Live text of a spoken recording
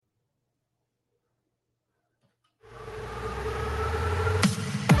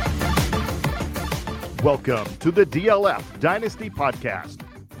Welcome to the DLF Dynasty Podcast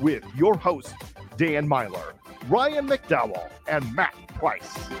with your hosts, Dan Myler, Ryan McDowell, and Matt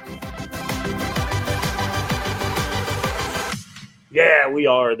Price. Yeah, we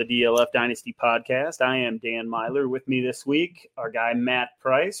are the DLF Dynasty Podcast. I am Dan Myler. With me this week, our guy Matt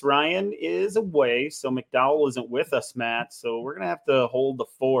Price. Ryan is away, so McDowell isn't with us, Matt. So we're going to have to hold the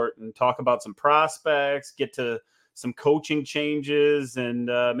fort and talk about some prospects, get to some coaching changes, and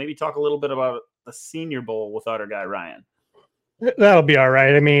maybe talk a little bit about the Senior Bowl without our guy Ryan. That'll be all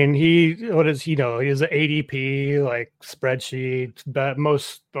right. I mean, what does he know? He has an ADP like spreadsheet, but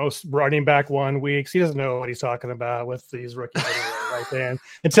most running back 1 weeks. He doesn't know what he's talking about with these rookies anyway, right, Dan?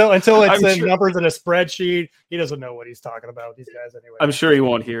 Until it's in numbers in a spreadsheet, he doesn't know what he's talking about with these guys anyway. I'm sure he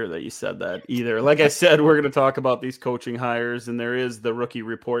won't hear that you said that either. Like I said, we're going to talk about these coaching hires, and there is the rookie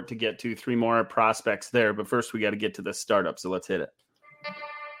report to get to, 3 more prospects there. But first, we got to get to the startup. So let's hit it.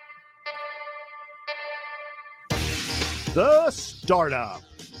 The startup.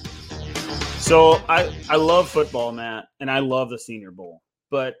 So I love football, Matt, and I love the Senior Bowl.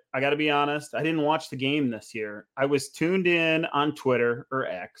 But I got to be honest, I didn't watch the game this year. I was tuned in on Twitter or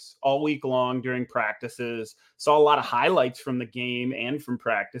X all week long during practices, saw a lot of highlights from the game and from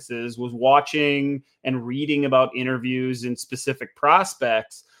practices, was watching and reading about interviews and specific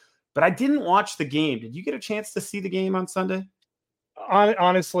prospects, but I didn't watch the game. Did you get a chance to see the game on Sunday?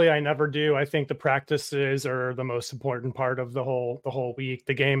 Honestly, I never do. I think the practices are the most important part of the whole week.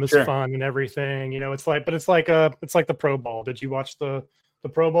 The game is fun and everything, it's like the Pro Bowl. Did you watch the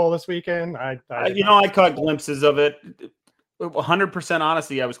Pro Bowl this weekend? I caught glimpses of it. 100%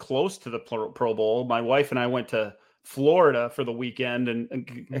 honesty, I was close to the Pro Bowl. My wife and I went to Florida for the weekend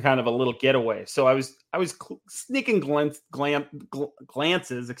and kind of a little getaway. So I was sneaking glances,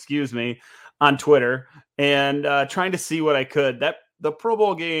 on Twitter and trying to see what I could. The Pro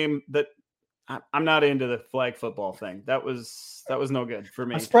Bowl game, that I'm not into the flag football thing. That was no good for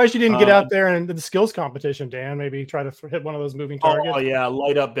me. I'm surprised you didn't get out there and the skills competition, Dan. Maybe try to hit one of those moving targets. Oh yeah,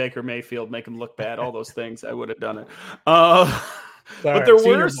 light up Baker Mayfield, make him look bad. All those things, I would have done it. But there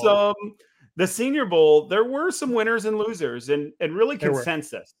were the Senior Bowl. There were some winners and losers, and really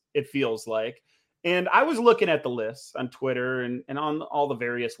consensus. It feels like. And I was looking at the lists on Twitter and on all the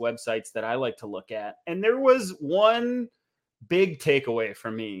various websites that I like to look at. And there was one big takeaway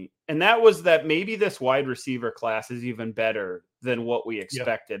for me. And that was that maybe this wide receiver class is even better than what we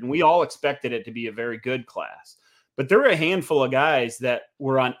expected. Yep. And we all expected it to be a very good class. But there were a handful of guys that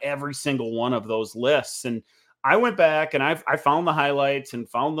were on every single one of those lists. And I went back and I found the highlights and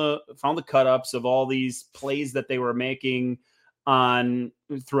found the cut-ups of all these plays that they were making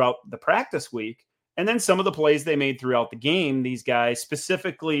throughout the practice week. And then some of the plays they made throughout the game, these guys,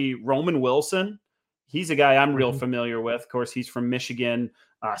 specifically Roman Wilson, he's a guy I'm real familiar with. Of course, he's from Michigan,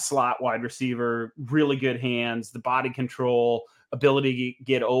 slot wide receiver, really good hands, the body control, ability to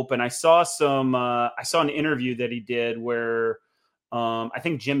get open. I saw an interview that he did where I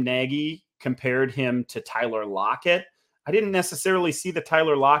think Jim Nagy compared him to Tyler Lockett. I didn't necessarily see the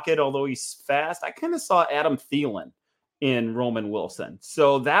Tyler Lockett, although he's fast. I kind of saw Adam Thielen in Roman Wilson.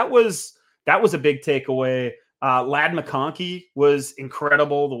 So that was a big takeaway. Ladd McConkey was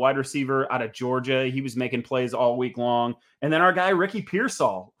incredible, the wide receiver out of Georgia. He was making plays all week long. And then our guy, Ricky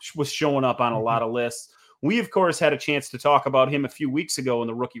Pearsall, was showing up on a lot of lists. We, of course, had a chance to talk about him a few weeks ago in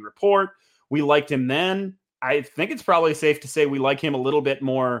the rookie report. We liked him then. I think it's probably safe to say we like him a little bit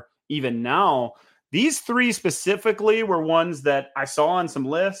more even now. These 3 specifically were ones that I saw on some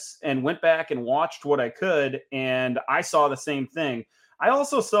lists and went back and watched what I could, and I saw the same thing. I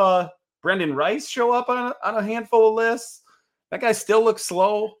also saw Brendan Rice show up on a handful of lists. That guy still looks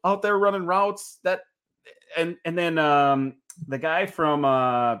slow out there running routes. And then the guy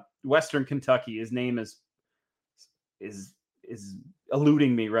from Western Kentucky, his name is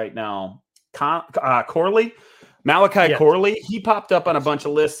eluding me right now. Corley, Malachi Corley. He popped up on a bunch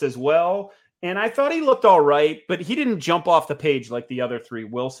of lists as well. And I thought he looked all right, but he didn't jump off the page like the other 3,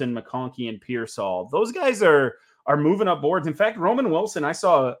 Wilson, McConkey, and Pearsall. Those guys are moving up boards. In fact, Roman Wilson, I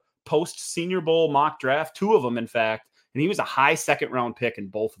saw post Senior Bowl mock draft, 2 of them, in fact, and he was a high 2nd round pick in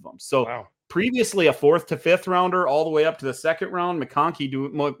both of them. So previously a 4th to 5th rounder, all the way up to the 2nd round,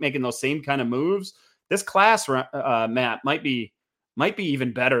 McConkey making those same kind of moves. This class, Matt, might be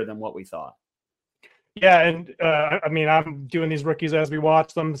even better than what we thought. Yeah, and I'm doing these rookies as we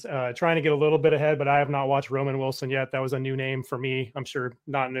watch them, trying to get a little bit ahead, but I have not watched Roman Wilson yet. That was a new name for me. I'm sure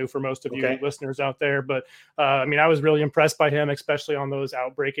not new for most of you listeners out there, but I was really impressed by him, especially on those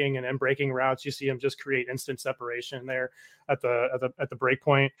outbreaking and breaking routes. You see him just create instant separation there at the break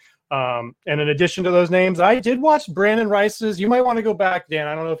point. And in addition to those names, I did watch Brandon Rice's. You might want to go back, Dan.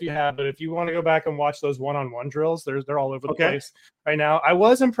 I don't know if you have, but if you want to go back and watch those one-on-one drills, they're all over the place right now. I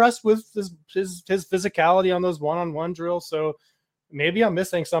was impressed with his physicality on those one-on-one drills. So maybe I'm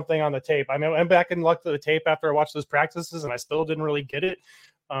missing something on the tape. I went back and looked at the tape after I watched those practices, and I still didn't really get it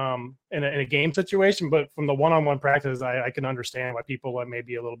in a game situation. But from the one-on-one practice, I can understand why people may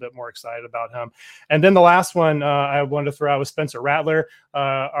be a little bit more excited about him. And then the last one I wanted to throw out was Spencer Rattler,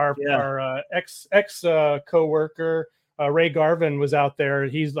 our ex co-worker. Ray Garvin was out there.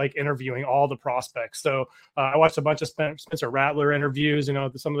 He's like interviewing all the prospects. So I watched a bunch of Spencer Rattler interviews. You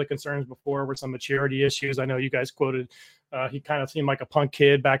know, some of the concerns before were some maturity issues. I know you guys quoted he kind of seemed like a punk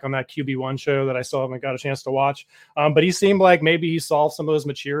kid back on that QB1 show that I saw and got a chance to watch. But he seemed like maybe he solved some of those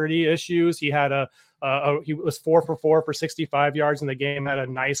maturity issues. He had he was 4 for 4 for 65 yards in the game, had a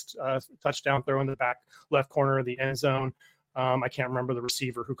nice touchdown throw in the back left corner of the end zone. I can't remember the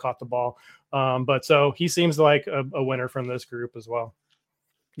receiver who caught the ball. But so he seems like a winner from this group as well.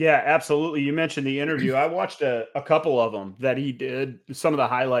 Yeah, absolutely. You mentioned the interview. I watched a couple of them that he did, some of the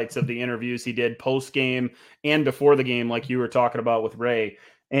highlights of the interviews he did post-game and before the game, like you were talking about with Ray.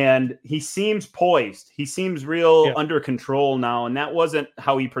 And he seems poised. He seems real under control now. And that wasn't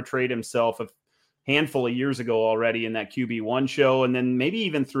how he portrayed himself a handful of years ago already in that QB1 show. And then maybe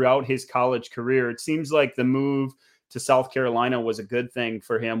even throughout his college career, it seems like the move to South Carolina was a good thing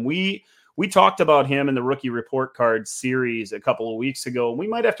for him. We talked about him in the Rookie Report Card series a couple of weeks ago, and we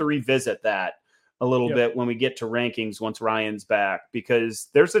might have to revisit that a little bit when we get to rankings once Ryan's back, because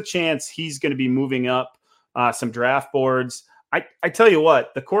there's a chance he's going to be moving up some draft boards. I tell you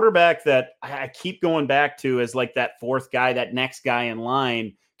what, the quarterback that I keep going back to as like that fourth guy, that next guy in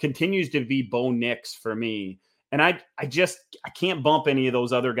line, continues to be Bo Nix for me. And I can't bump any of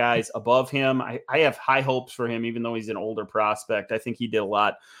those other guys above him. I have high hopes for him, even though he's an older prospect. I think he did a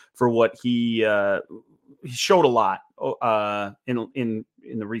lot for what he showed a lot in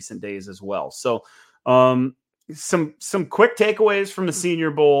the recent days as well. So some quick takeaways from the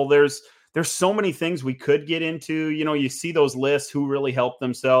Senior Bowl. There's so many things we could get into. You know, you see those lists who really helped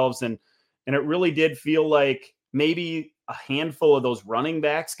themselves, and it really did feel like maybe a handful of those running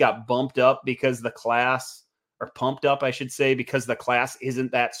backs got bumped up because the class. Or pumped up, I should say, because the class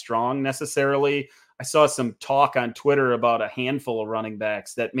isn't that strong necessarily. I saw some talk on Twitter about a handful of running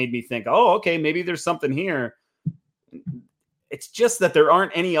backs that made me think, oh, okay, maybe there's something here. It's just that there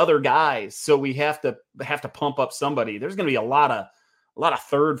aren't any other guys, so we have to pump up somebody. There's going to be a lot of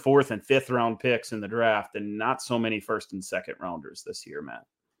third, fourth, and fifth round picks in the draft, and not so many first and second rounders this year, Matt.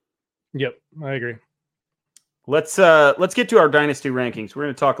 Yep, I agree. Let's get to our dynasty rankings. We're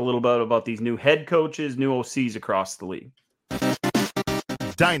going to talk a little bit about these new head coaches, new OCs across the league.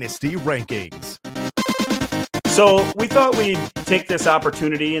 Dynasty rankings. So we thought we'd take this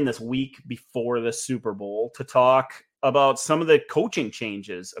opportunity in this week before the Super Bowl to talk about some of the coaching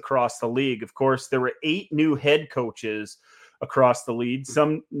changes across the league. Of course, there were 8 new head coaches across the league,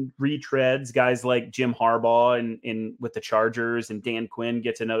 some retreads, guys like Jim Harbaugh in with the Chargers, and Dan Quinn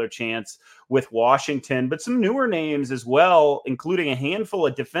gets another chance with Washington, but some newer names as well, including a handful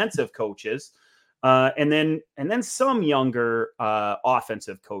of defensive coaches, and then some younger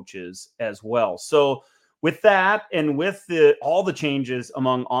offensive coaches as well. So with that, and with all the changes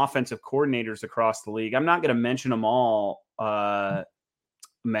among offensive coordinators across the league, I'm not going to mention them all,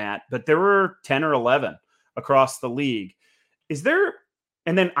 Matt, but there were 10 or 11 across the league. Is there,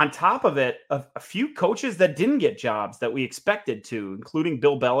 and then on top of it, a few coaches that didn't get jobs that we expected to, including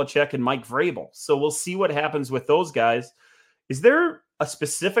Bill Belichick and Mike Vrabel. So we'll see what happens with those guys. Is there a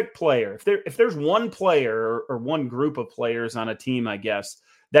specific player, if there's one player or one group of players on a team, I guess,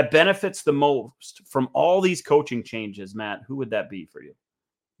 that benefits the most from all these coaching changes, Matt, who would that be for you?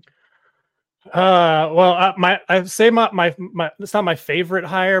 I'd say my it's not my favorite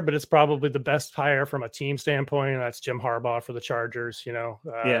hire, but it's probably the best hire from a team standpoint. And that's Jim Harbaugh for the Chargers. You know,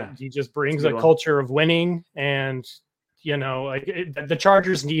 he just brings a culture of winning, and you know, like the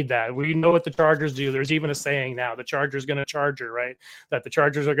Chargers need that. We know what the Chargers do. There's even a saying now: the Chargers going to Charger, right? That the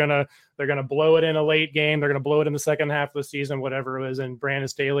Chargers they're gonna blow it in a late game. They're gonna blow it in the second half of the season, whatever it is. And Brandon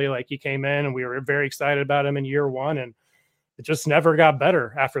Staley, like, he came in, and we were very excited about him in year one, and it just never got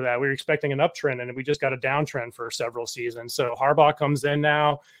better after that. We were expecting an uptrend, and we just got a downtrend for several seasons. So Harbaugh comes in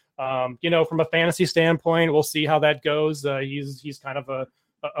now. You know, from a fantasy standpoint, we'll see how that goes. He's kind of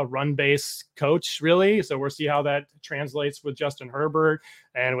a run-based coach, really. So we'll see how that translates with Justin Herbert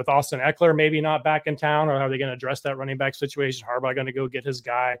and with Austin Eckler maybe not back in town, or how are they going to address that running back situation? Harbaugh going to go get his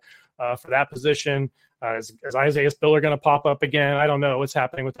guy for that position? Is Isaiah Spiller going to pop up again? I don't know what's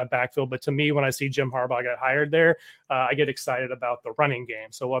happening with that backfield. But to me, when I see Jim Harbaugh get hired there, I get excited about the running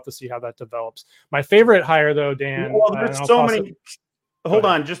game. So we'll have to see how that develops. My favorite hire, though, Dan. Well, there's so many. Hold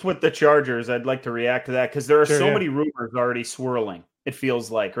on, just with the Chargers, I'd like to react to that because there are many rumors already swirling. It feels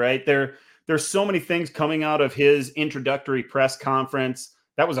like, right? There's so many things coming out of his introductory press conference.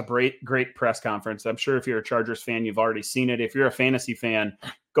 That was a great press conference. I'm sure if you're a Chargers fan, you've already seen it. If you're a fantasy fan,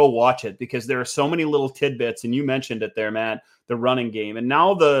 go watch it because there are so many little tidbits. And you mentioned it there, Matt, the running game. And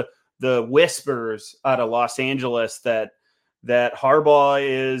now the whispers out of Los Angeles that Harbaugh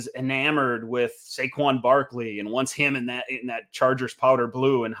is enamored with Saquon Barkley and wants him in that Chargers powder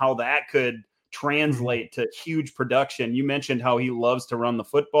blue, and how that could translate to huge production. You mentioned how he loves to run the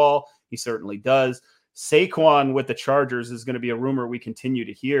football. He certainly does. Saquon with the Chargers is going to be a rumor we continue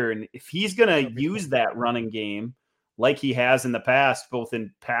to hear. And if he's going to use that running game like he has in the past, both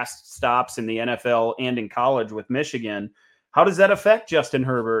in past stops in the NFL and in college with Michigan, how does that affect Justin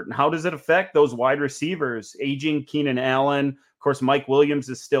Herbert? And how does it affect those wide receivers? Aging Keenan Allen. Of course, Mike Williams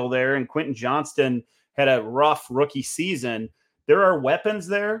is still there, and Quentin Johnston had a rough rookie season. There are weapons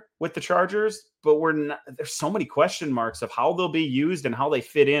there with the Chargers, but there's so many question marks of how they'll be used and how they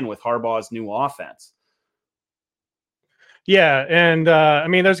fit in with Harbaugh's new offense. Yeah, and I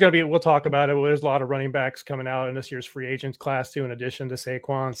mean, we'll talk about it. There's a lot of running backs coming out in this year's free agent class too, in addition to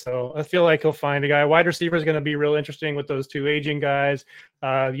Saquon. So I feel like he'll find a guy. Wide receiver is going to be real interesting with those two aging guys.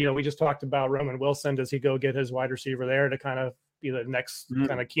 We just talked about Roman Wilson. Does he go get his wide receiver there to kind of be the next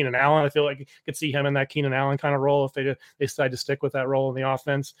kind of Keenan Allen? I feel like you could see him in that Keenan Allen kind of role if they decide to stick with that role in the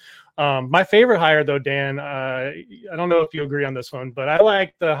offense. My favorite hire, though, Dan, I don't know if you agree on this one, but I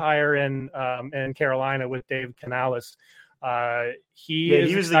like the hire in Carolina with Dave Canales.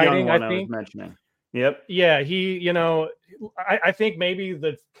 He was the young one I was mentioning. Yep. Yeah, I think maybe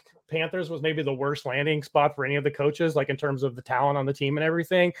the Panthers was maybe the worst landing spot for any of the coaches, like in terms of the talent on the team and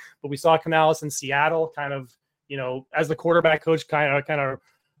everything. But we saw Canales in Seattle kind of, as the quarterback coach, kind of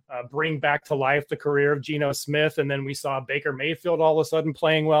bring back to life the career of Geno Smith. And then we saw Baker Mayfield all of a sudden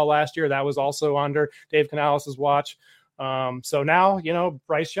playing well last year. That was also under Dave Canales' watch. So now,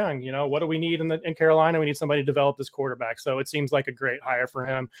 Bryce Young, what do we need in Carolina? We need somebody to develop this quarterback. So it seems like a great hire for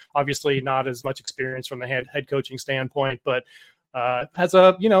him. Obviously not as much experience from the head coaching standpoint, but has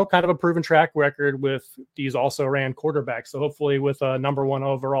a, kind of a proven track record with these also ran quarterbacks. So hopefully with a number 1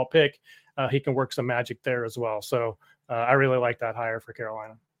 overall pick, he can work some magic there as well. So I really like that hire for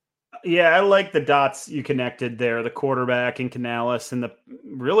Carolina. Yeah, I like the dots you connected there, the quarterback and Canales, and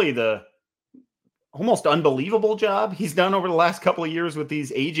the almost unbelievable job he's done over the last couple of years with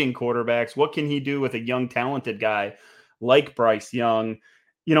these aging quarterbacks. What can he do with a young, talented guy like Bryce Young?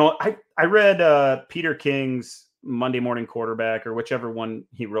 I read Peter King's Monday Morning Quarterback, or whichever one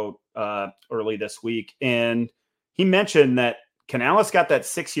he wrote early this week. And he mentioned that Canales got that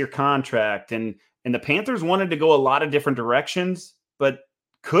 6-year contract, and the Panthers wanted to go a lot of different directions, but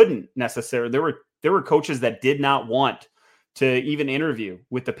couldn't necessarily. There were coaches that did not want to even interview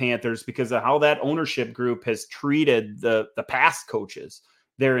with the Panthers because of how that ownership group has treated the past coaches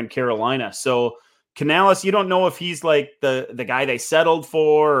there in Carolina. So Canales, you don't know if he's like the guy they settled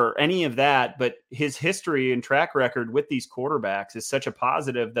for or any of that, but his history and track record with these quarterbacks is such a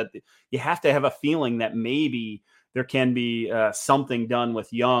positive that you have to have a feeling that maybe there can be something done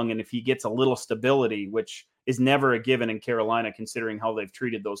with Young. And if he gets a little stability, which is never a given in Carolina, considering how they've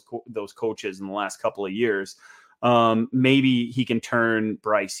treated those coaches in the last couple of years, maybe he can turn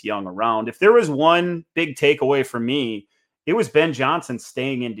Bryce Young around. If there was one big takeaway for me, it was Ben Johnson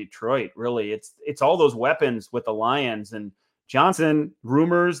staying in Detroit. Really, it's all those weapons with the Lions, and Johnson,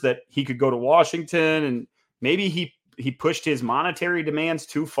 rumors that he could go to Washington, and maybe he pushed his monetary demands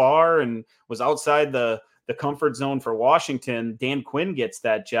too far and was outside the comfort zone for Washington. Dan Quinn gets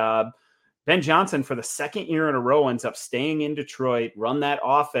that job. Ben Johnson, for the second year in a row, ends up staying in Detroit, run that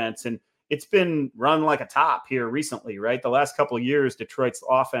offense, and it's been run like a top here recently, right? The last couple of years, Detroit's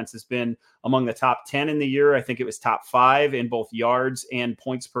offense has been among the top 10 in the year. I think it was top 5 in both yards and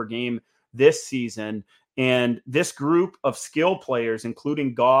points per game this season. And this group of skill players,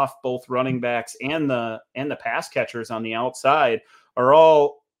 including Goff, both running backs and the pass catchers on the outside, are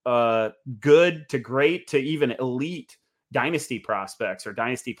all good to great to even elite dynasty prospects or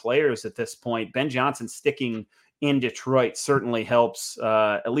dynasty players at this point. Ben Johnson sticking in Detroit certainly helps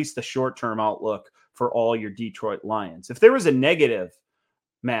at least the short-term outlook for all your Detroit Lions. If there was a negative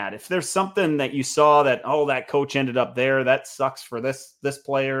Matt? If there's something that you saw that, oh, that coach ended up there, that sucks for this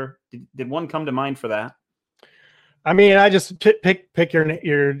player. Did one come to mind for that? I mean, I just pick your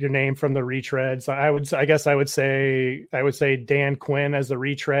name from the retreads. I guess I would say Dan Quinn as the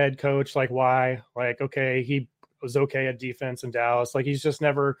retread coach. Like, why? Like, okay, he was okay at defense in Dallas. Like, he's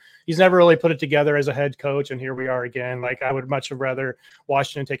never really put it together as a head coach, and here we are again. Like, I would much have rather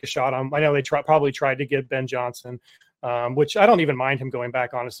Washington take a shot on. I know they probably tried to get Ben Johnson, which I don't even mind him going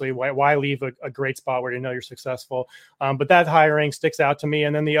back, honestly. Why leave a great spot where you know you're successful? But that hiring sticks out to me.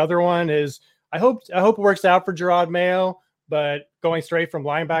 And then the other one is, I hope it works out for Gerard Mayo, but going straight from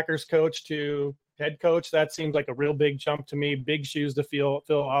linebackers coach to head coach, that seems like a real big jump to me. Big shoes to fill,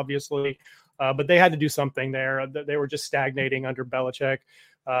 obviously. But they had to do something there. They were just stagnating under Belichick.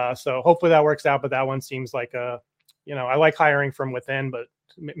 So hopefully that works out. But that one seems like I like hiring from within, but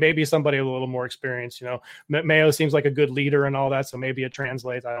maybe somebody a little more experienced. Mayo seems like a good leader and all that, so maybe it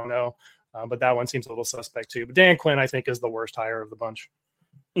translates. I don't know. But that one seems a little suspect too. But Dan Quinn, I think, is the worst hire of the bunch.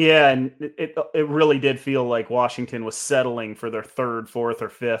 Yeah, and it really did feel like Washington was settling for their third, fourth, or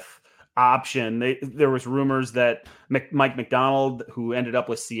fifth option. There was rumors that Mike McDonald, who ended up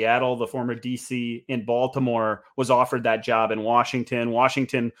with Seattle, the former DC in Baltimore, was offered that job in Washington.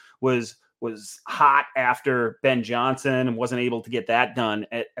 Washington was hot after Ben Johnson and wasn't able to get that done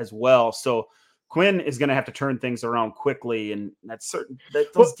as well. So Quinn is going to have to turn things around quickly, and that's certain.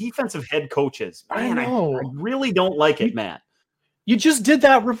 Those defensive head coaches, man, I really don't like it, Matt. You just did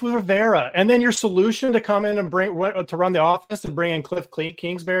that with Rivera, and then your solution to come in and to run the offense and bring in Cliff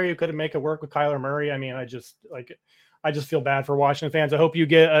Kingsbury, who couldn't make it work with Kyler Murray. I mean, I just feel bad for Washington fans. I hope you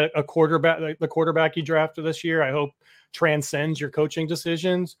get a quarterback, the quarterback you drafted this year. I hope transcends your coaching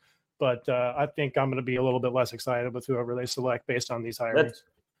decisions, but I think I'm going to be a little bit less excited with whoever they select based on these hirings.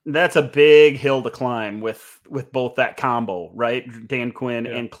 That's a big hill to climb with both that combo, right? Dan Quinn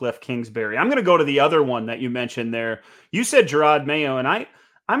and Cliff Kingsbury. I'm going to go to the other one that you mentioned there. You said Gerard Mayo, and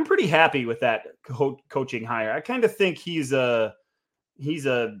I'm pretty happy with that coaching hire. I kind of think he's a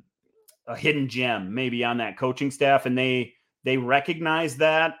hidden gem maybe on that coaching staff, and they recognized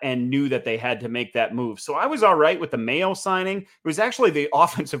that and knew that they had to make that move. So I was all right with the Mayo signing. It was actually the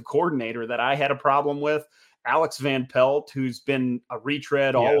offensive coordinator that I had a problem with. Alex Van Pelt, who's been a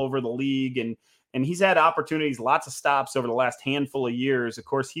retread all over the league, and he's had opportunities, lots of stops over the last handful of years. Of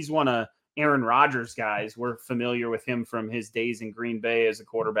course, he's one of Aaron Rodgers' guys. We're familiar with him from his days in Green Bay as a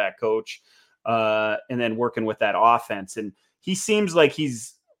quarterback coach, and then working with that offense. And he seems like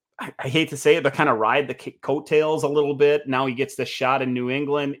he's, I hate to say it, but kind of ride the coattails a little bit. Now he gets the shot in New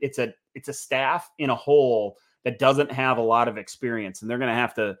England. It's a staff in a whole that doesn't have a lot of experience, and they're going to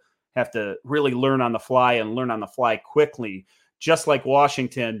have to really learn on the fly quickly. Just like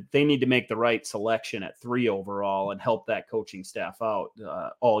Washington, they need to make the right selection at 3 overall and help that coaching staff out.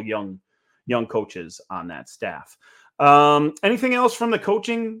 All young coaches on that staff. Anything else from the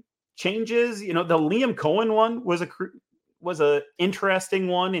coaching changes? The Liam Cohen one was a interesting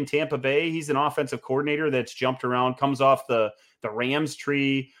one in Tampa Bay. He's an offensive coordinator that's jumped around, comes off the Rams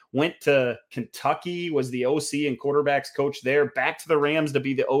tree, went to Kentucky, was the OC and quarterbacks coach there, back to the Rams to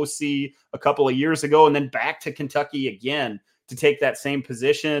be the OC a couple of years ago, and then back to Kentucky again to take that same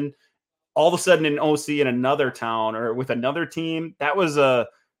position. All of a sudden an OC in another town or with another team, that was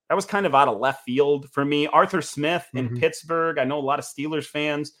kind of out of left field for me. Arthur Smith in Pittsburgh. I know a lot of Steelers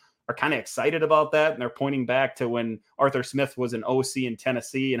fans are kind of excited about that, and they're pointing back to when Arthur Smith was an OC in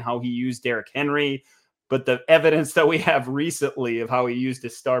Tennessee and how he used Derrick Henry. But the evidence that we have recently of how he used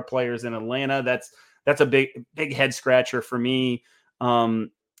his star players in Atlanta, that's a big head scratcher for me.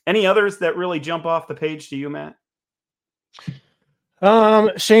 Any others that really jump off the page to you, Matt?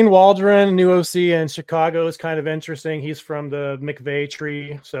 Shane Waldron, new OC in Chicago, is kind of interesting. He's from the McVay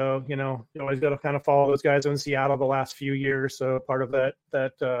tree, so you always got to kind of follow those guys in Seattle the last few years. So part of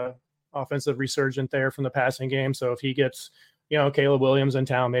that offensive resurgent there from the passing game. So if he gets Caleb Williams in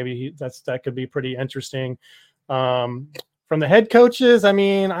town, maybe that could be pretty interesting. From the head coaches, I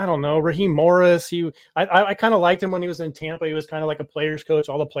mean, I don't know. Raheem Morris, I kind of liked him when he was in Tampa. He was kind of like a player's coach.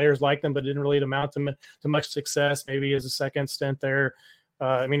 All the players liked him, but didn't really amount to much success. Maybe as a second stint there.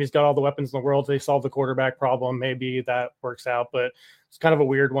 I mean, he's got all the weapons in the world. They solved the quarterback problem. Maybe that works out, but it's kind of a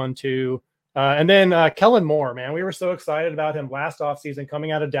weird one too. And then Kellen Moore, man, we were so excited about him last offseason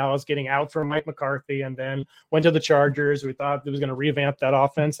coming out of Dallas, getting out from Mike McCarthy, and then went to the Chargers. We thought it was going to revamp that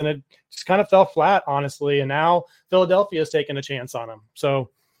offense, and it just kind of fell flat, honestly. And now Philadelphia is taking a chance on him. So,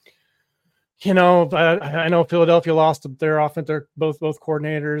 I know Philadelphia lost their offense, their both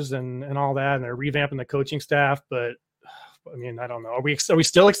coordinators and all that, and they're revamping the coaching staff. But I mean, I don't know. Are we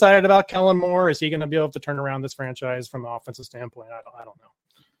still excited about Kellen Moore? Is he going to be able to turn around this franchise from an offensive standpoint? I don't know.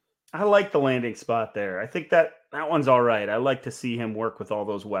 I like the landing spot there. I think that one's all right. I like to see him work with all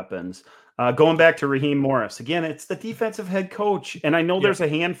those weapons. Going back to Raheem Morris, again, it's the defensive head coach. And I know there's a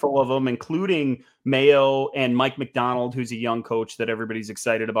handful of them, including Mayo and Mike McDonald, who's a young coach that everybody's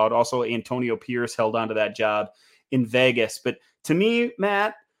excited about. Also, Antonio Pierce held onto that job in Vegas. But to me,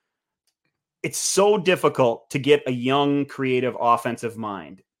 Matt, it's so difficult to get a young, creative offensive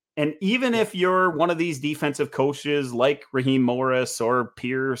mind. And even if you're one of these defensive coaches like Raheem Morris or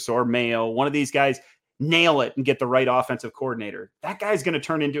Pierce or Mayo, one of these guys, nail it and get the right offensive coordinator, that guy's going to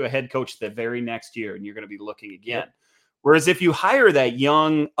turn into a head coach the very next year, and you're going to be looking again. Whereas if you hire that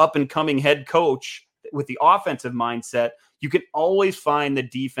young, up-and-coming head coach with the offensive mindset, you can always find the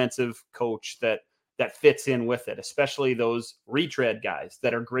defensive coach that fits in with it, especially those retread guys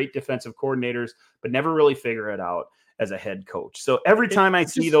that are great defensive coordinators, but never really figure it out as a head coach. So every time I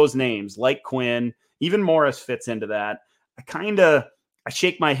see those names like Quinn, even Morris fits into that, I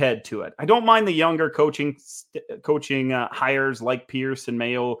shake my head to it. I don't mind the younger coaching hires like Pierce and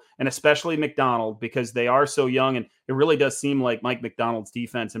Mayo, and especially McDonald, because they are so young. And it really does seem like Mike McDonald's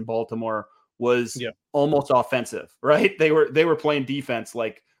defense in Baltimore was almost offensive, right? They were playing defense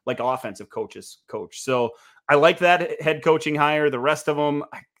like offensive coaches coach. So I like that head coaching hire. The rest of them,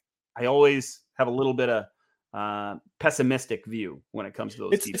 I always have a little bit of pessimistic view when it comes to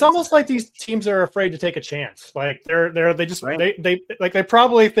those. It's almost like these teams are afraid to take a chance. Like they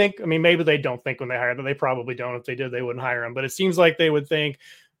probably think, I mean, maybe they don't think when they hire them, they probably don't. If they did, they wouldn't hire them. But it seems like they would think,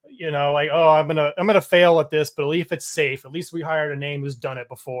 like, oh, I'm gonna fail at this, but at least it's safe. At least we hired a name who's done it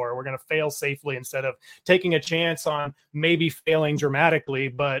before. We're gonna fail safely instead of taking a chance on maybe failing dramatically,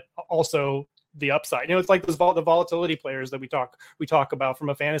 but also the upside. It's like the volatility players that we talk about from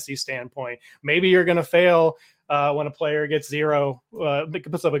a fantasy standpoint. Maybe you're going to fail when a player gets zero,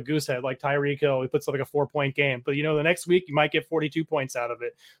 puts up a goose head like Tyreek Hill. He puts up like a 4-point game, but the next week you might get 42 points out of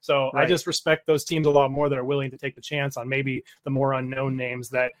it. So right. I just respect those teams a lot more that are willing to take the chance on maybe the more unknown names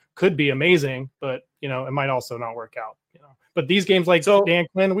that could be amazing, but it might also not work out. But these games like Dan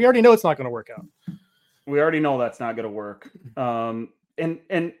Quinn, we already know it's not going to work out. We already know that's not going to work.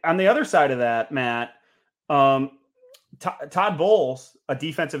 And on the other side of that, Matt, Todd Bowles, a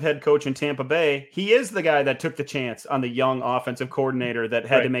defensive head coach in Tampa Bay, he is the guy that took the chance on the young offensive coordinator that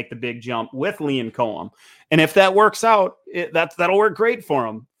had to make the big jump with Liam Cohen. And if that works out, that'll work great for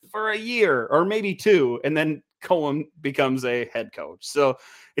him for a year or maybe two, and then Cohen becomes a head coach. So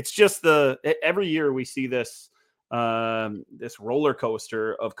it's just every year we see this roller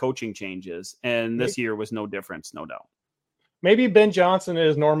coaster of coaching changes, and this year was no difference, no doubt. Maybe Ben Johnson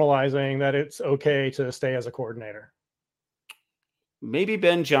is normalizing that it's okay to stay as a coordinator. Maybe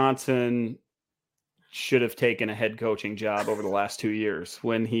Ben Johnson should have taken a head coaching job over the last 2 years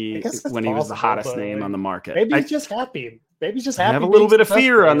when he was the hottest name on the market. Maybe he's just happy. Maybe he's just happy. I have a little bit of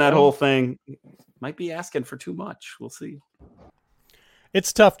fear on that whole thing. Might be asking for too much. We'll see.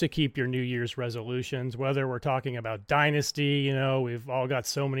 It's tough to keep your New Year's resolutions, whether we're talking about Dynasty, we've all got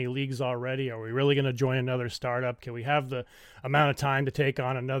so many leagues already. Are we really going to join another startup? Can we have the amount of time to take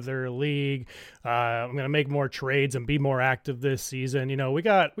on another league? I'm going to make more trades and be more active this season. We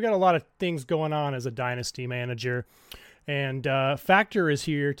got a lot of things going on as a Dynasty manager, and Factor is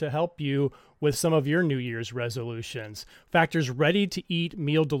here to help you with some of your New Year's resolutions. Factor's ready-to-eat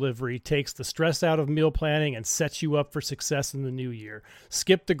meal delivery takes the stress out of meal planning and sets you up for success in the new year.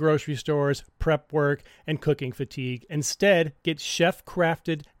 Skip the grocery stores, prep work, and cooking fatigue. Instead, get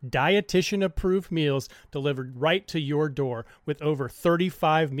chef-crafted, dietitian-approved meals delivered right to your door with over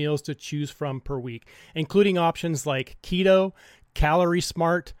 35 meals to choose from per week, including options like keto, calorie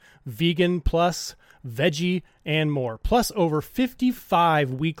smart, vegan plus, veggie, and more, plus over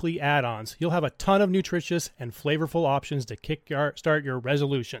 55 weekly add-ons. You'll have a ton of nutritious and flavorful options to start your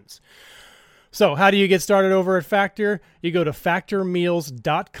resolutions. So how do you get started over at Factor? You go to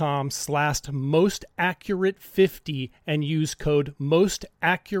factormeals.com/mostaccurate50 and use code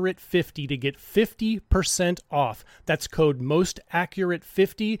mostaccurate50 to get 50% off. That's code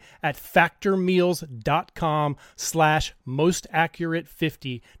mostaccurate50 at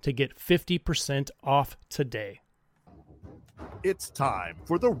factormeals.com/mostaccurate50 to get 50% off today. It's time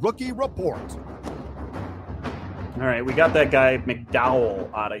for the Rookie Report. All right, we got that guy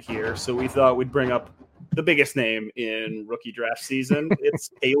McDowell out of here, so we thought we'd bring up the biggest name in rookie draft season. It's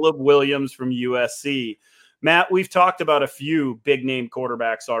Caleb Williams from USC. Matt, we've talked about a few big-name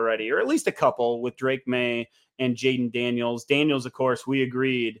quarterbacks already, or at least a couple with Drake May and Jaden Daniels. Daniels, of course, we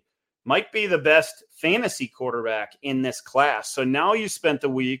agreed, might be the best fantasy quarterback in this class. So now you spent the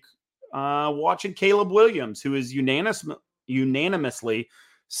week watching Caleb Williams, who is unanimously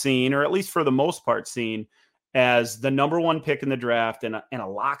seen, or at least for the most part seen, as the number one pick in the draft and a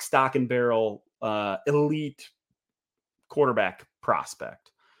lock, stock, and barrel elite quarterback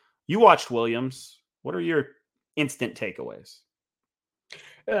prospect. You watched Williams. What are your instant takeaways?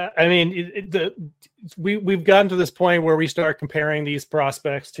 I mean, we've gotten to this point where we start comparing these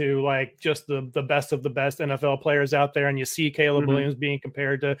prospects to like just the best of the best NFL players out there, and you see Caleb Williams being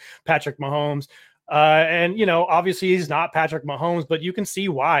compared to Patrick Mahomes. And, you know, obviously he's not Patrick Mahomes, but you can see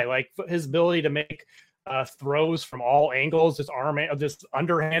why. Like his ability to make throws from all angles, this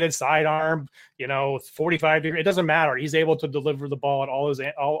underhanded sidearm, 45 degree, it doesn't matter. He's able to deliver the ball at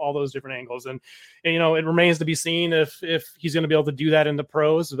all those different angles. And it remains to be seen if he's going to be able to do that in the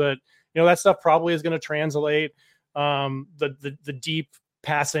pros, but that stuff probably is going to translate. The deep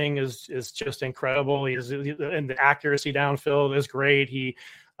passing is just incredible. And the accuracy downfield is great. He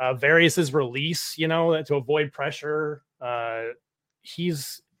varies his release, to avoid pressure.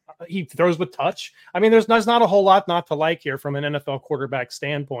 He throws with touch. I mean, there's not a whole lot not to like here from an NFL quarterback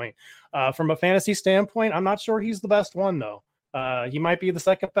standpoint. From a fantasy standpoint, I'm not sure he's the best one, though. He might be the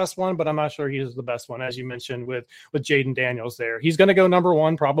second best one, but I'm not sure he's the best one, as you mentioned with Jaden Daniels there. He's going to go number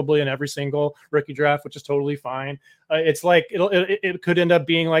one probably in every single rookie draft, which is totally fine. It's like it could end up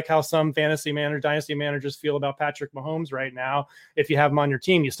being like how some dynasty managers feel about Patrick Mahomes right now. If you have him on your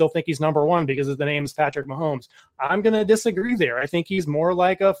team, you still think he's number one because the name is Patrick Mahomes. I'm going to disagree there. I think he's more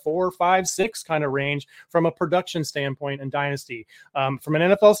like a 4, 5, 6 kind of range from a production standpoint in dynasty. From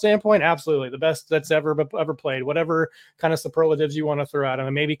an NFL standpoint, absolutely the best that's ever played. Whatever kind of superlatives you want to throw out,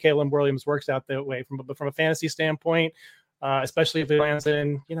 and maybe Caleb Williams works out that way. But from a fantasy standpoint, especially if he lands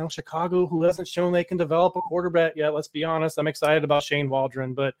in Chicago, who hasn't shown they can develop a quarterback yet. Let's be honest. I'm excited about Shane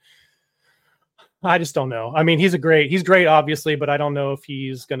Waldron, but I just don't know. I mean, he's great, obviously, but I don't know if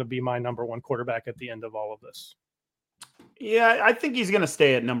he's going to be my number one quarterback at the end of all of this. Yeah, I think he's going to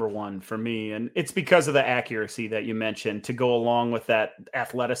stay at number one for me. And it's because of the accuracy that you mentioned to go along with that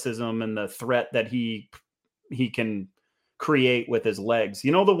athleticism and the threat that he can create with his legs.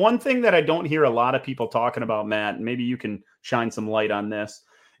 The one thing that I don't hear a lot of people talking about, Matt, and maybe you can shine some light on this,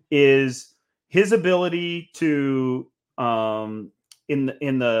 is his ability to in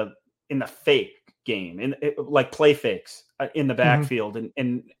the fake game, like play fakes in the backfield,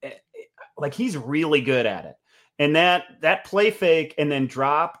 and like he's really good at it. And that play fake and then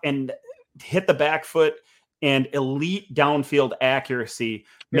drop and hit the back foot and elite downfield accuracy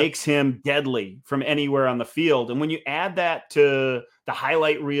makes him deadly from anywhere on the field. And when you add that to the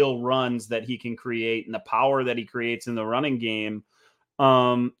highlight reel runs that he can create and the power that he creates in the running game,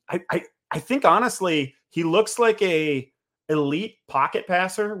 I think honestly, he looks like a elite pocket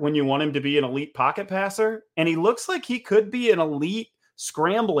passer when you want him to be an elite pocket passer. And he looks like he could be an elite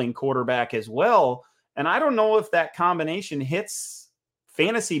scrambling quarterback as well. And I don't know if that combination hits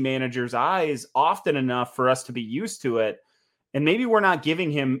fantasy managers' eyes often enough for us to be used to it. And maybe we're not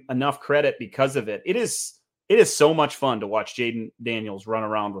giving him enough credit because of it. It is so much fun to watch Jaden Daniels run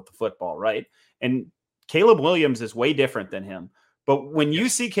around with the football, right? And Caleb Williams is way different than him. But when you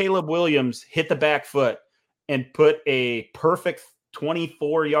see Caleb Williams hit the back foot and put a perfect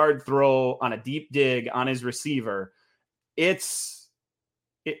 24-yard throw on a deep dig on his receiver,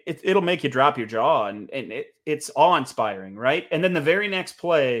 it'll make you drop your jaw, and it's awe-inspiring, right? And then the very next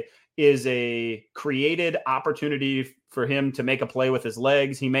play is a created opportunity for him to make a play with his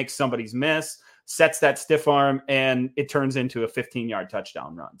legs. He makes somebody's miss, sets that stiff arm, and it turns into a 15-yard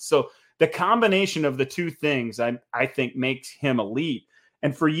touchdown run. So the combination of the two things, I think, makes him elite.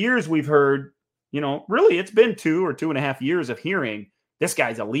 And for years we've heard, really it's been 2 or 2.5 years of hearing this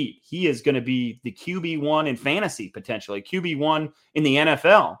guy's elite. He is going to be the QB1 in fantasy, potentially QB1 in the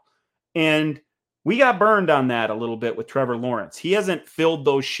NFL. And we got burned on that a little bit with Trevor Lawrence. He hasn't filled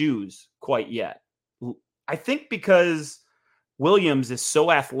those shoes quite yet. I think because Williams is so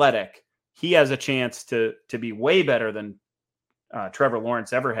athletic, he has a chance to be way better than Trevor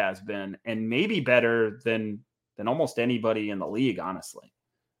Lawrence ever has been, and maybe better than almost anybody in the league, honestly.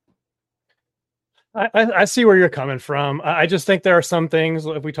 I see where you're coming from. I just think there are some things,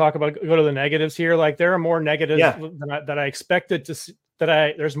 if we talk about, go to the negatives here, like there are more negatives that I expected to see,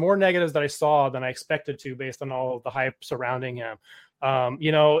 there's more negatives that I saw than I expected to based on all of the hype surrounding him.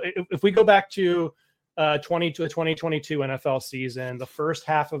 If we go back to 2022 NFL season, the first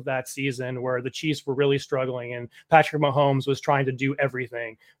half of that season where the Chiefs were really struggling and Patrick Mahomes was trying to do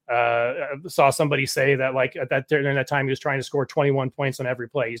everything. Saw somebody say that during that time he was trying to score 21 points on every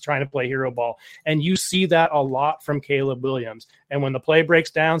play. He's trying to play hero ball. And you see that a lot from Caleb Williams. And when the play breaks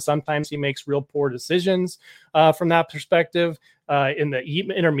down, sometimes he makes real poor decisions from that perspective. in the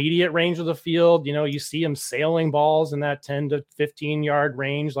intermediate range of the field. You see him sailing balls in that 10 to 15 yard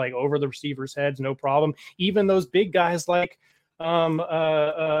range, like over the receivers' heads, no problem. Even those big guys like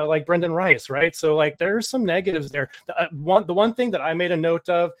Brendan Rice, right? So like there's some negatives there. The one thing that I made a note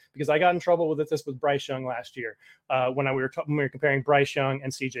of, because I got in trouble with this with Bryce Young last year when we were comparing Bryce Young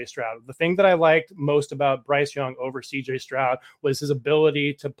and CJ Stroud. The thing that I liked most about Bryce Young over CJ Stroud was his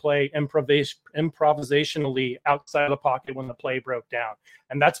ability to play improvisationally outside of the pocket when the play broke down,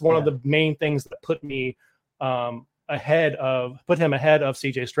 and that's one of the main things that put him ahead of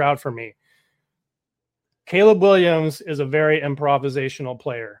CJ Stroud for me. Caleb Williams is a very improvisational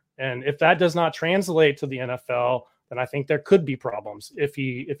player. And if that does not translate to the NFL, then I think there could be problems if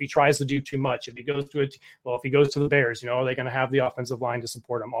he tries to do too much. If he goes to the Bears, are they going to have the offensive line to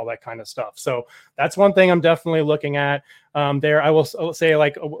support him, all that kind of stuff. So that's one thing I'm definitely looking at there. I will say,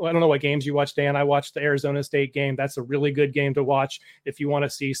 like, I don't know what games you watched, Dan. I watched the Arizona State game. That's a really good game to watch if you want to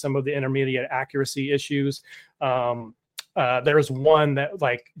see some of the intermediate accuracy issues. There's one that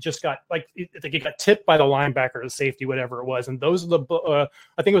just got it got tipped by the linebacker or the safety, whatever it was. And those are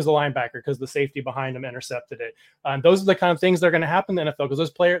I think it was the linebacker because the safety behind him intercepted it. And those are the kind of things that are going to happen in the NFL because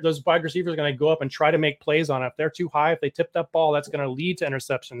those wide receivers are going to go up and try to make plays on it. If they're too high, if they tip that ball, that's going to lead to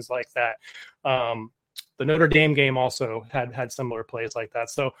interceptions like that. The Notre Dame game also had similar plays like that.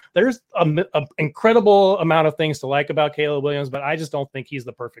 So there's an incredible amount of things to like about Caleb Williams, but I just don't think he's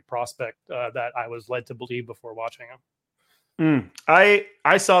the perfect prospect that I was led to believe before watching him.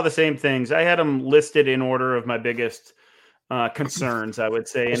 I saw the same things. I had them listed in order of my biggest concerns, I would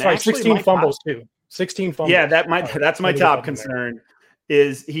say. And actually 16 fumbles too. 16 fumbles. Yeah, that's my top concern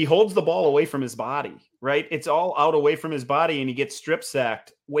is he holds the ball away from his body, right? It's all out away from his body and he gets strip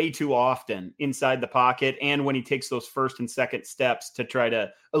sacked way too often inside the pocket and when he takes those first and second steps to try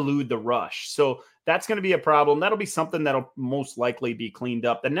to elude the rush. So that's going to be a problem. That'll be something that'll most likely be cleaned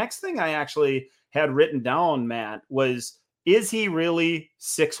up. The next thing I actually had written down, Matt, was is he really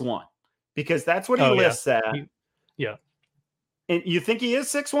 6'1"? Because that's what he lists at. Yeah. And you think he is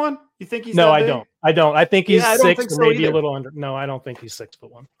 6'1"? You think he's No, that big? I don't. I think he's 6 or maybe either. A little under. No, I don't think he's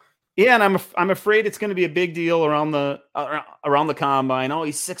 6'1". Yeah, and I'm afraid it's going to be a big deal around the combine. Oh,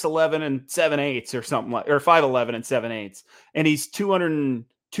 he's 6'11" and 7/8 or something or 5'11" and 7/8, and he's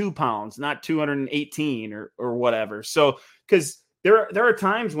 202 pounds, not 218 or whatever. So because there are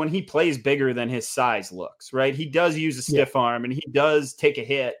times when he plays bigger than his size looks, right? He does use a stiff arm and he does take a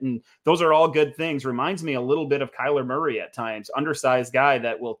hit. And those are all good things. Reminds me a little bit of Kyler Murray at times, undersized guy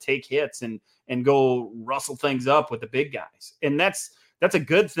that will take hits and go rustle things up with the big guys. And that's a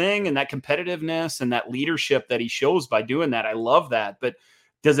good thing. And that competitiveness and that leadership that he shows by doing that, I love that. But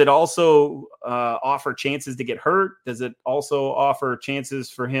does it also offer chances to get hurt? Does it also offer chances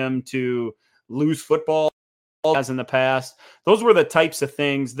for him to lose football? As in the past? Those were the types of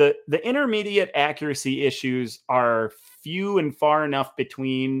things. The intermediate accuracy issues are few and far enough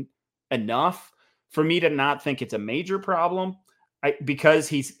between enough for me to not think it's a major problem. Because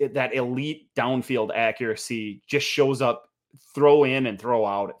he's that elite downfield accuracy just shows up, throw in and throw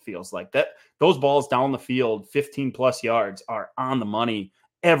out. It feels like that those balls down the field, 15 plus yards, are on the money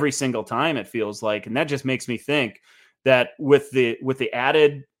every single time. It feels like, and that just makes me think that with the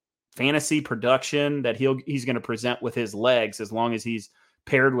added fantasy production that he's going to present with his legs, as long as he's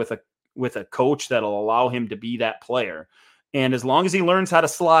paired with a coach that'll allow him to be that player. And as long as he learns how to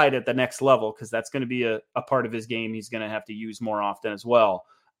slide at the next level, because that's going to be a part of his game he's going to have to use more often as well.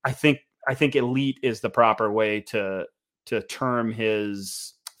 I think elite is the proper way to term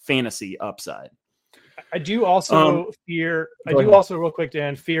his fantasy upside. I do also real quick,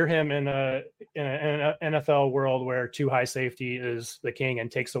 Dan, fear him in an NFL world where too high safety is the king and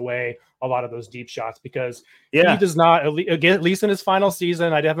takes away a lot of those deep shots because he does not, at least in his final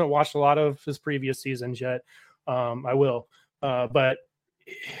season. I haven't watched a lot of his previous seasons yet. I will, but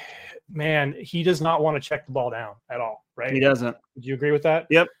man, he does not want to check the ball down at all. Right? He doesn't. Would you agree with that?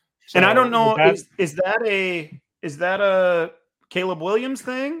 Yep. So, and I don't know, is that a Caleb Williams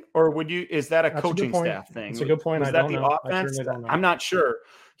thing, or is that a coaching staff thing? It's a good point. Was that the offense? I'm not sure.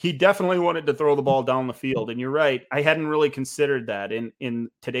 He definitely wanted to throw the ball down the field, and you're right. I hadn't really considered that in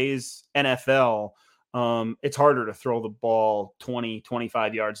today's NFL. It's harder to throw the ball 20,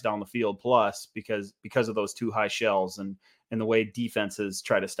 25 yards down the field plus because of those too high shells and the way defenses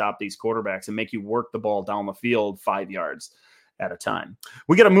try to stop these quarterbacks and make you work the ball down the field 5 yards at a time.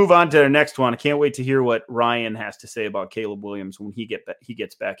 We got to move on to the next one. I can't wait to hear what Ryan has to say about Caleb Williams when he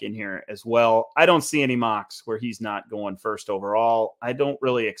gets back in here as well. I don't see any mocks where he's not going first overall. I don't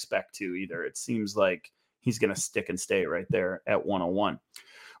really expect to either. It seems like he's going to stick and stay right there at 101.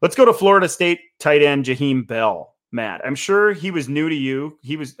 Let's go to Florida State tight end Jaheim Bell. Matt? I'm sure he was new to you.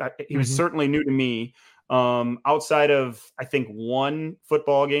 He was certainly new to me. Outside of, I think, one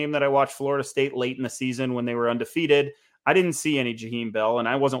football game that I watched Florida State late in the season when they were undefeated, I didn't see any Jaheim Bell, and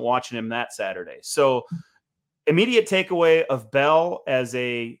I wasn't watching him that Saturday. So immediate takeaway of Bell as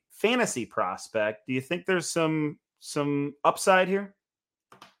a fantasy prospect. Do you think there's some upside here?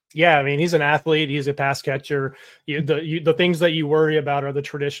 Yeah, I mean, he's an athlete. He's a pass catcher. The things that you worry about are the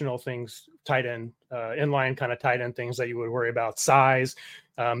traditional things, tight end, inline kind of tight end things that you would worry about. Size,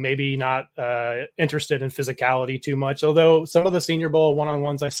 maybe not interested in physicality too much. Although some of the Senior Bowl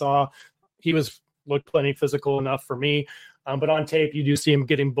one-on-ones I saw, he looked plenty physical enough for me. But on tape, you do see him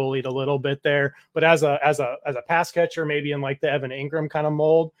getting bullied a little bit there. But as a pass catcher, maybe in like the Evan Ingram kind of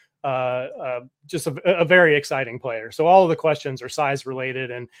mold, just a very exciting player. So all of the questions are size related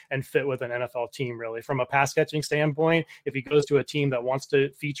and fit with an NFL team, really. From a pass catching standpoint, if he goes to a team that wants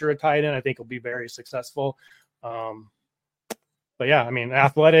to feature a tight end, I think he'll be very successful. But yeah, I mean,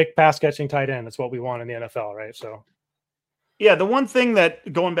 athletic pass catching tight end, that's what we want in the NFL, right? So yeah, the one thing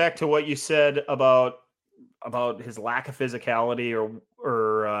that, going back to what you said about his lack of physicality or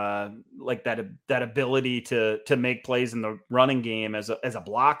like that ability to make plays in the running game as a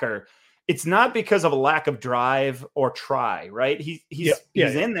blocker, it's not because of a lack of drive or try, right? He's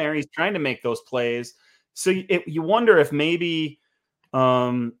in there, he's trying to make those plays. So you wonder if maybe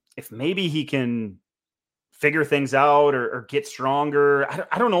he can figure things out or get stronger.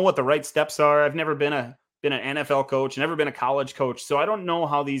 I don't know what the right steps are. I've never been an NFL coach, never been a college coach, so I don't know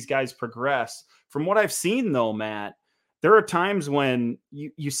how these guys progress. From what I've seen, though, Matt, there are times when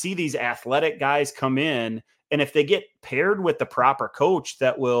you see these athletic guys come in, and if they get paired with the proper coach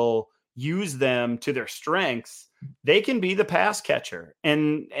that will use them to their strengths, they can be the pass catcher.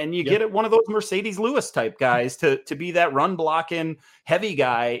 And you get one of those Mercedes Lewis type guys to be that run blocking heavy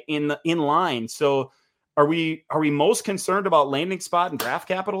guy in line. So are we most concerned about landing spot and draft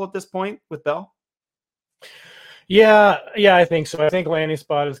capital at this point with Bell? Yeah, I think so. I think landing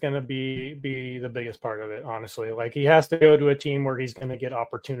spot is going to be the biggest part of it, honestly. Like, he has to go to a team where he's going to get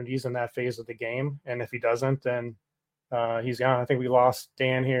opportunities in that phase of the game. And if he doesn't, then he's gone. I think we lost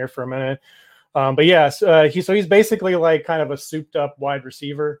Dan here for a minute. But yes, he's basically like kind of a souped up wide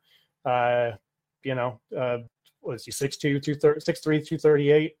receiver. What is he, 6'2", 6'3",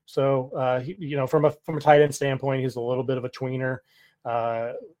 238. So, from a tight end standpoint, he's a little bit of a tweener.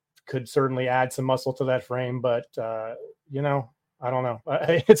 Could certainly add some muscle to that frame, but I don't know.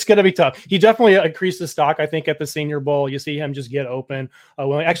 It's going to be tough. He definitely increased his stock, I think, at the Senior Bowl. You see him just get open.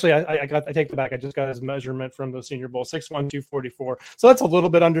 Actually, I take it back. I just got his measurement from the Senior Bowl, 6'1", 244. So that's a little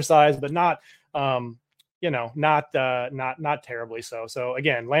bit undersized, but not terribly so. So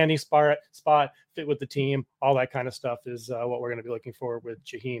again, landing spot, fit with the team, all that kind of stuff is what we're going to be looking for with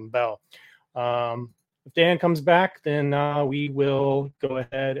Jaheim Bell. If Dan comes back, then we will go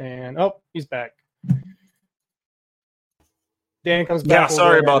ahead and he's back. Dan comes back. Yeah,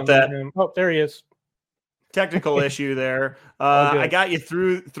 sorry about that. Oh, there he is. Technical issue there. I got you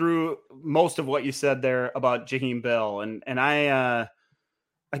through most of what you said there about Jaheim Bell, and I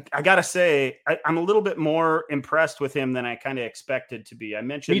gotta say I'm a little bit more impressed with him than I kind of expected to be. I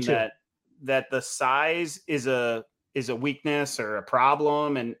mentioned that the size is a weakness or a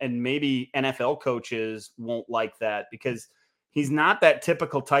problem, and maybe NFL coaches won't like that because he's not that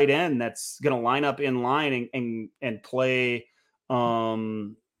typical tight end that's going to line up in line and play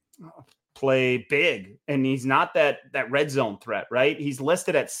big, and he's not that red zone threat, right? He's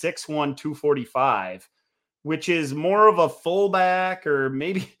listed at 6'1", 245, which is more of a fullback or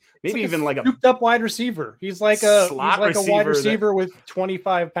maybe even like a scooped up wide receiver. He's like a wide receiver with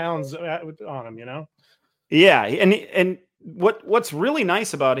 25 pounds on him, Yeah, and what's really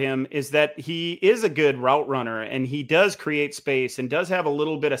nice about him is that he is a good route runner, and he does create space and does have a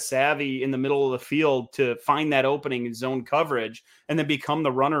little bit of savvy in the middle of the field to find that opening in zone coverage and then become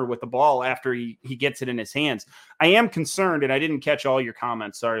the runner with the ball after he gets it in his hands. I am concerned, and I didn't catch all your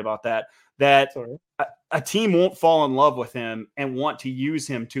comments, sorry about that a team won't fall in love with him and want to use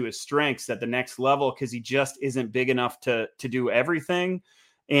him to his strengths at the next level because he just isn't big enough to do everything.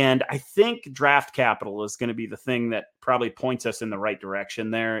 And I think draft capital is going to be the thing that probably points us in the right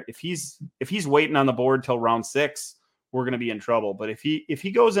direction there. If he's waiting on the board till round 6, we're going to be in trouble. But if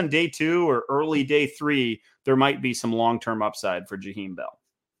he goes in day 2 or early day 3, there might be some long-term upside for Jaheim Bell.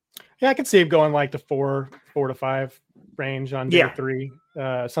 Yeah, I can see him going like the 4 to 5 range on day 3.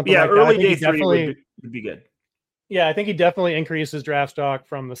 Something like that. Early day 3 would be good. Yeah, I think he definitely increased his draft stock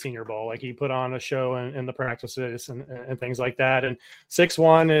from the Senior Bowl. Like, he put on a show in the practices and things like that. And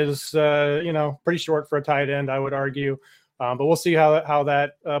 6'1" is pretty short for a tight end, I would argue. But we'll see how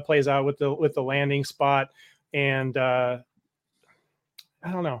that plays out with the landing spot. And I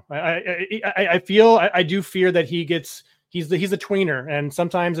don't know. I do fear that he's a tweener, and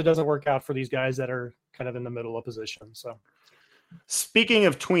sometimes it doesn't work out for these guys that are kind of in the middle of position. So, speaking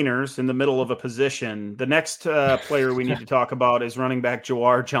of tweeners in the middle of a position, the next player we need to talk about is running back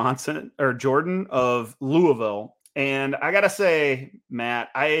Jordan of Louisville. And I gotta say, Matt,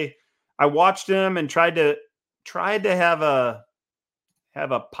 I watched him and tried to have a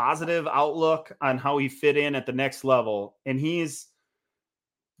positive outlook on how he fit in at the next level, and he's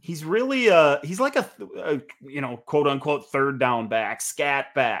really he's like a quote unquote third down back,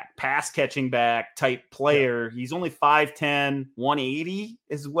 scat back, pass catching back type player. Yeah. He's only 5'10", 180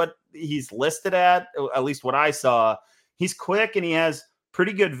 is what he's listed at least what I saw. He's quick and he has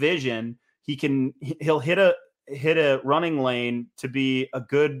pretty good vision. He'll hit a running lane to be a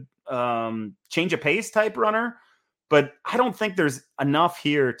good change of pace type runner. But I don't think there's enough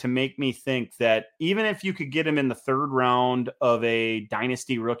here to make me think that even if you could get him in the third round of a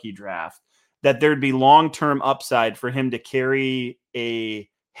dynasty rookie draft, that there'd be long-term upside for him to carry a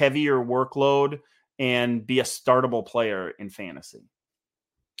heavier workload and be a startable player in fantasy.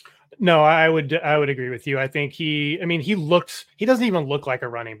 No, I would agree with you. I think he doesn't even look like a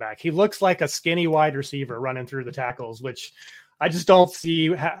running back. He looks like a skinny wide receiver running through the tackles, which I just don't see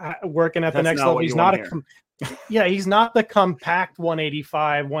working at the next level. He's not he's not the compact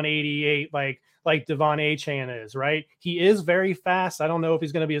 185, 188 like Devon Achane is, right? He is very fast. I don't know if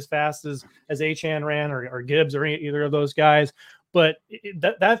he's going to be as fast as Achane ran or Gibbs or either of those guys, but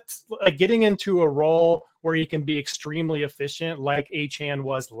that's like getting into a role where he can be extremely efficient like Achane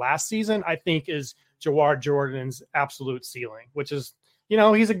was last season, I think is Jawar Jordan's absolute ceiling, which is,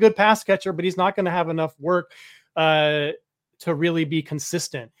 he's a good pass catcher, but he's not going to have enough work to really be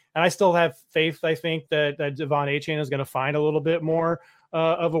consistent. And I still have faith, I think, that Devon Achane is going to find a little bit more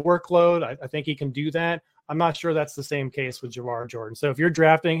of a workload. I think he can do that. I'm not sure that's the same case with Jawar Jordan. So if you're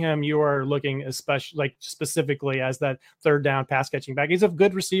drafting him, you are looking specifically as that third down pass catching back. He's a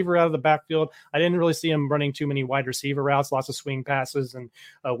good receiver out of the backfield. I didn't really see him running too many wide receiver routes, lots of swing passes and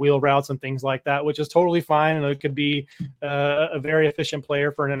wheel routes and things like that, which is totally fine. And it could be a very efficient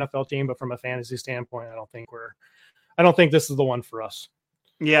player for an NFL team. But from a fantasy standpoint, I don't think this is the one for us.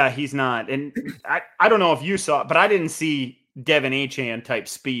 Yeah, he's not. And I don't know if you saw it, but I didn't see Devon Achane type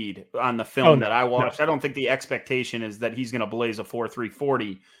speed on the film that I watched. No. I don't think the expectation is that he's going to blaze a 4.3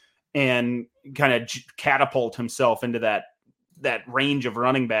 40 and kind of catapult himself into that range of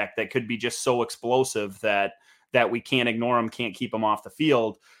running back that could be just so explosive that we can't ignore him, can't keep him off the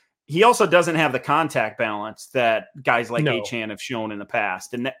field. He also doesn't have the contact balance that guys like Achane have shown in the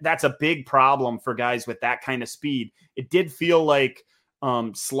past. And that's a big problem for guys with that kind of speed. It did feel like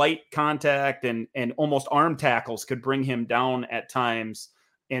slight contact and almost arm tackles could bring him down at times.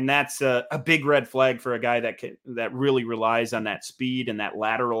 And that's a big red flag for a guy that really relies on that speed and that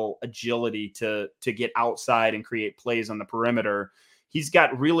lateral agility to get outside and create plays on the perimeter. He's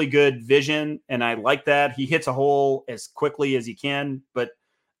got really good vision, and I like that. He hits a hole as quickly as he can, but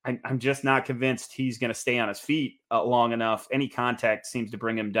I'm just not convinced he's going to stay on his feet long enough. Any contact seems to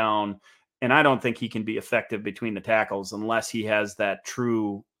bring him down. And I don't think he can be effective between the tackles unless he has that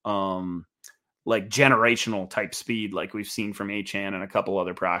true, generational type speed like we've seen from Achane and a couple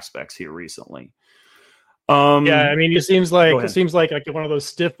other prospects here recently. It seems like one of those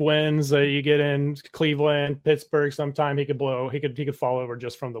stiff wins that you get in Cleveland, Pittsburgh. Sometime he could fall over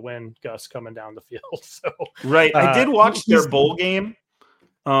just from the wind gust coming down the field. So right, I did watch their bowl game.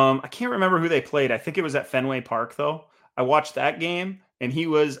 I can't remember who they played. I think it was at Fenway Park though. I watched that game. And he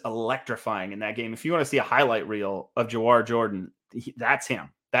was electrifying in that game. If you want to see a highlight reel of Jawar Jordan, that's him.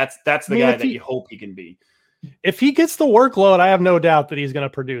 That's the guy that you hope he can be. If he gets the workload, I have no doubt that he's going to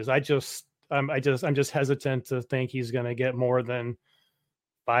produce. I'm just hesitant to think he's going to get more than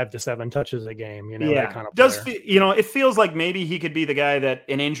 5 to 7 touches a game. That kind of it feels like maybe he could be the guy that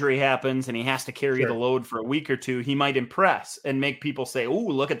an injury happens and he has to carry the load for a week or two. He might impress and make people say, "Oh,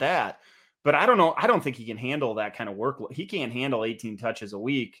 look at that." But I don't know. I don't think he can handle that kind of workload. He can't handle 18 touches a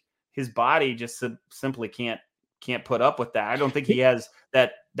week. His body just simply can't put up with that. I don't think he has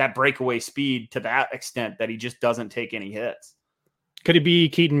that breakaway speed to that extent that he just doesn't take any hits. Could it be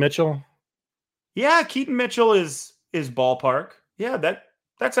Keaton Mitchell? Yeah, Keaton Mitchell is ballpark. Yeah,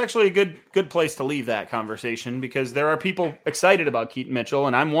 that's actually a good place to leave that conversation because there are people excited about Keaton Mitchell,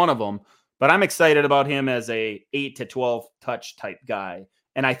 and I'm one of them. But I'm excited about him as a 8 to 12 touch type guy.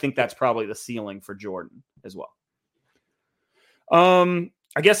 And I think that's probably the ceiling for Jordan as well.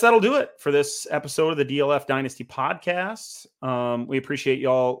 I guess that'll do it for this episode of the DLF Dynasty podcast. We appreciate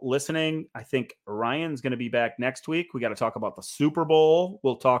y'all listening. I think Ryan's going to be back next week. We got to talk about the Super Bowl.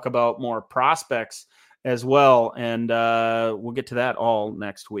 We'll talk about more prospects as well. And we'll get to that all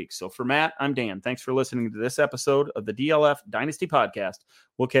next week. So for Matt, I'm Dan. Thanks for listening to this episode of the DLF Dynasty Podcast.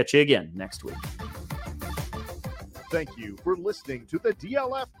 We'll catch you again next week. Thank you for listening to the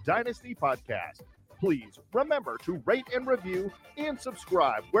DLF Dynasty Podcast. Please remember to rate and review and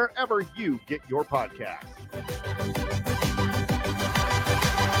subscribe wherever you get your podcasts.